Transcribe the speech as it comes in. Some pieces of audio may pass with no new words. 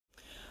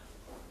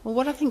Well,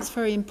 what I think is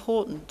very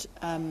important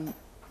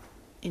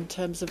in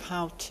terms of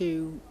how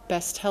to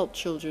best help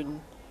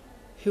children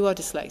who are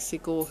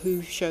dyslexic or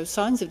who show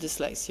signs of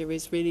dyslexia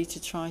is really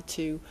to try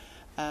to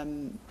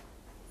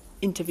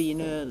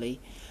intervene early.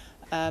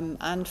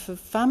 And for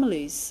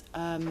families,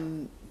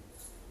 the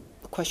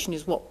question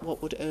is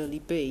what would early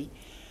be?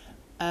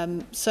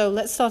 So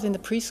let's start in the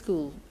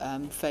preschool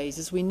phase.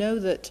 As we know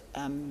that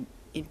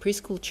in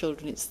preschool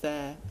children it's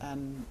their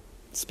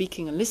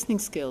speaking and listening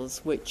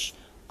skills which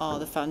are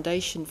the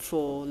foundation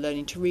for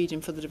learning to read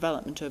and for the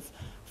development of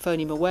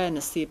phoneme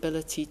awareness, the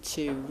ability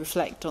to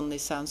reflect on the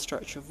sound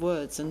structure of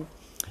words. And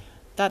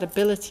that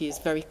ability is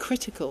very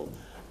critical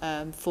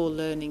for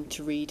learning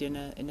to read in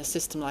a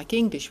system like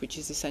English, which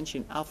is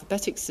essentially an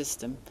alphabetic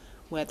system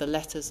where the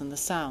letters and the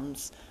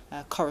sounds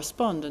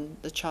correspond, and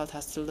the child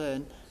has to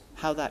learn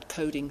how that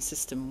coding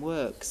system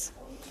works.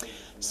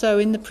 So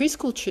in the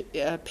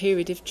preschool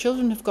period, if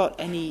children have got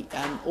any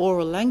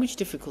oral language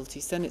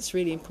difficulties, then it's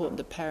really important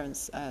that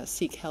parents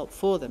seek help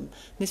for them.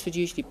 This would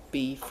usually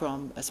be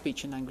from a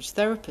speech and language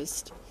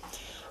therapist.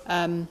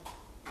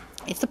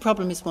 If the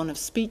problem is one of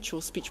speech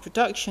or speech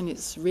production,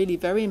 it's really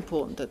very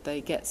important that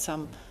they get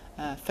some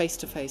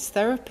face-to-face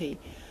therapy.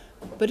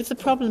 But if the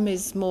problem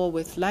is more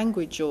with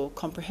language or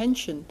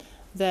comprehension,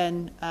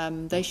 then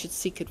they should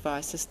seek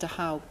advice as to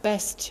how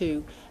best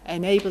to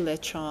enable their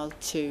child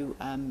to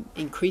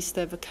increase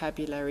their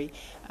vocabulary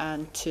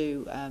and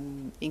to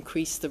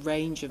increase the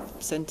range of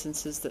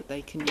sentences that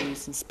they can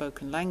use in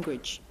spoken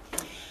language.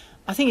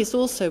 I think it's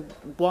also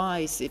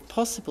wise, if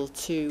possible,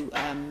 to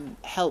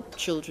help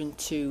children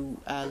to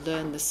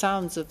learn the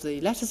sounds of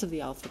the letters of the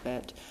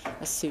alphabet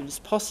as soon as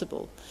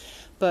possible.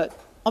 But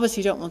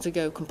obviously you don't want to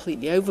go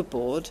completely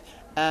overboard,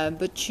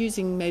 but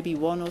choosing maybe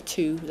one or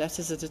two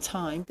letters at a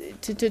time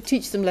to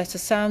teach them letter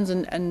sounds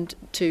and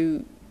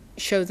to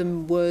show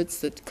them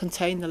words that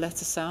contain the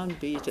letter sound,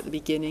 be it at the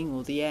beginning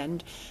or the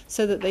end,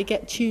 so that they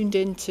get tuned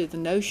into the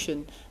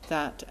notion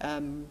that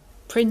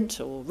print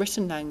or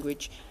written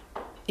language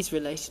is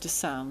related to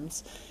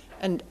sounds.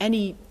 And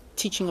any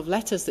teaching of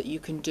letters that you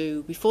can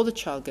do before the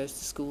child goes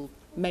to school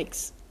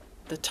makes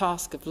the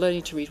task of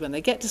learning to read when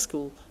they get to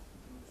school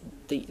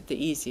the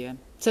easier.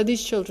 So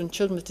these children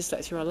with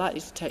dyslexia are likely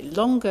to take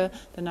longer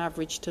than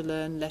average to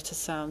learn letter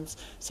sounds.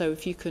 So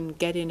if you can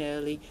get in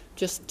early,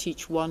 just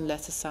teach one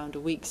letter sound a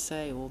week,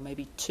 say, or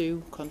maybe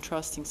two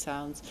contrasting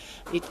sounds.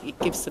 It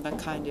gives them a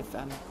kind of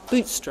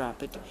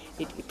bootstrap.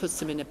 It puts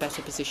them in a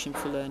better position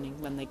for learning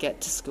when they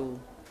get to school.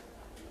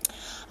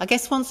 I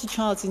guess once a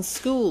child's in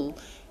school,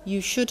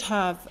 you should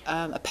have,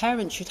 a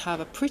parent should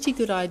have a pretty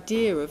good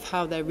idea of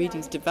how their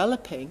reading's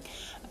developing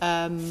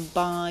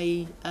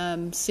by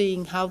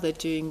seeing how they're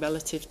doing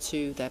relative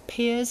to their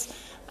peers,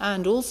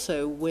 and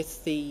also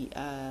with the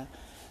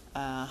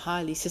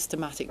highly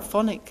systematic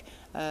phonic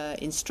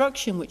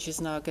instruction which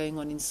is now going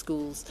on in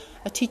schools.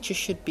 A teacher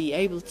should be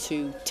able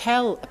to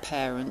tell a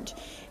parent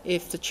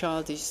if the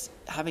child is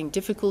having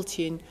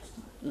difficulty in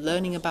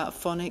learning about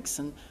phonics,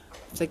 and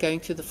if they're going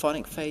through the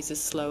phonic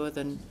phases slower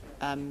than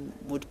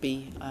would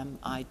be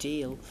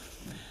ideal.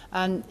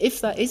 And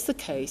if that is the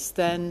case,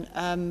 then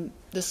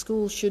the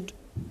school should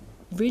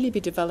really be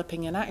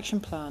developing an action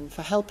plan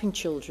for helping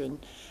children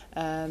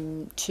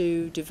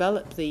to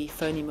develop the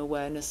phoneme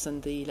awareness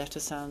and the letter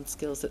sound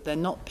skills that they're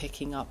not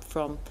picking up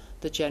from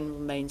the general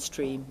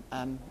mainstream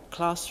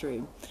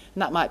classroom.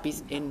 And that might be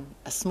in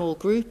a small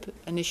group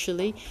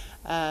initially,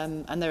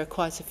 and there are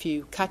quite a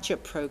few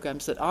catch-up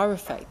programs that are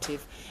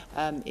effective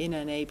in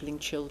enabling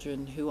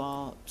children who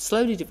are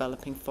slowly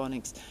developing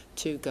phonics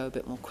to go a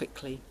bit more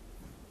quickly.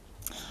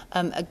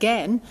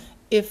 Again,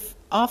 if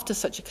after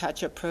such a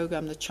catch-up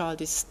program the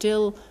child is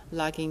still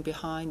lagging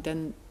behind,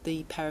 then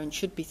the parent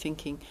should be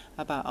thinking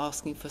about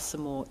asking for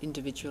some more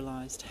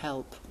individualised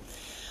help.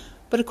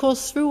 But of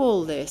course, through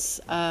all this,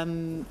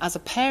 as a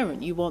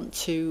parent, you want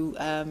to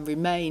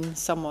remain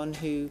someone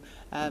who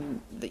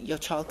that your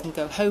child can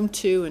go home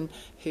to, and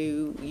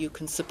who you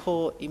can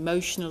support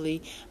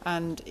emotionally,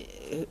 and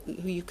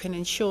who you can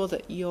ensure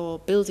that you're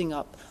building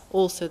up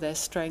also their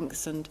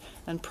strengths and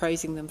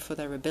praising them for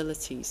their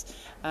abilities.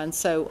 And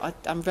so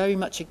I'm very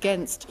much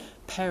against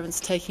parents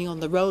taking on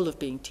the role of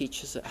being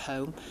teachers at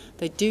home.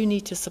 They do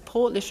need to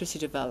support literacy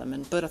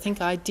development, but I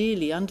think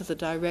ideally under the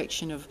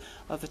direction of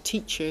a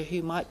teacher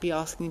who might be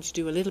asking them to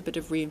do a little bit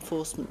of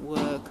reinforcement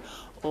work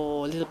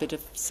or a little bit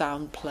of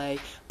sound play,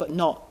 but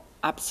not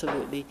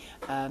absolutely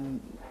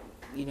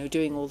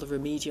doing all the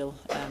remedial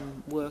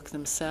work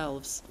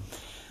themselves.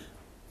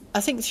 I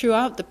think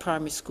throughout the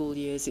primary school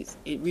years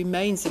it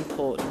remains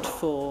important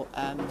for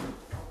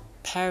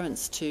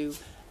parents to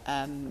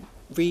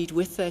read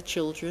with their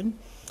children,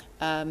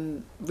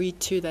 read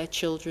to their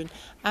children,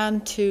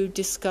 and to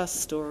discuss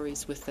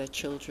stories with their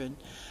children,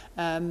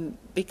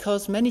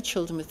 because many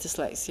children with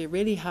dyslexia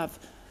really have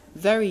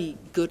very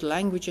good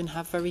language and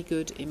have very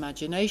good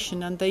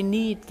imagination, and they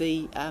need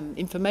the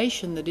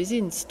information that is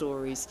in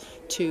stories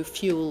to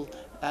fuel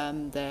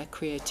their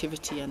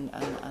creativity and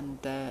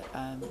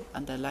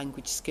their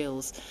language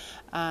skills.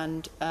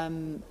 And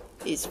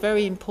it's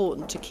very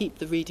important to keep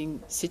the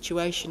reading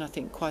situation, I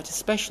think, quite a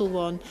special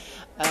one.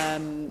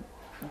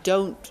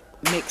 Don't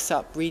mix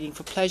up reading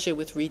for pleasure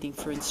with reading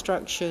for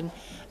instruction.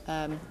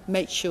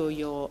 Make sure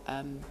you're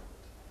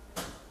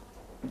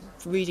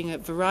reading a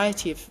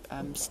variety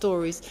of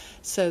stories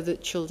so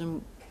that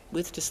children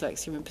with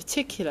dyslexia in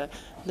particular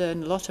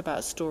learn a lot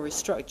about story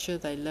structure,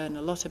 they learn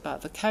a lot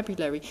about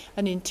vocabulary,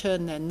 and in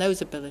turn then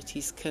those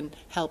abilities can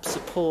help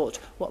support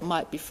what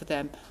might be for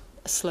them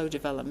a slow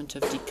development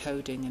of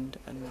decoding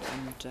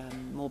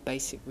and more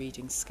basic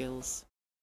reading skills.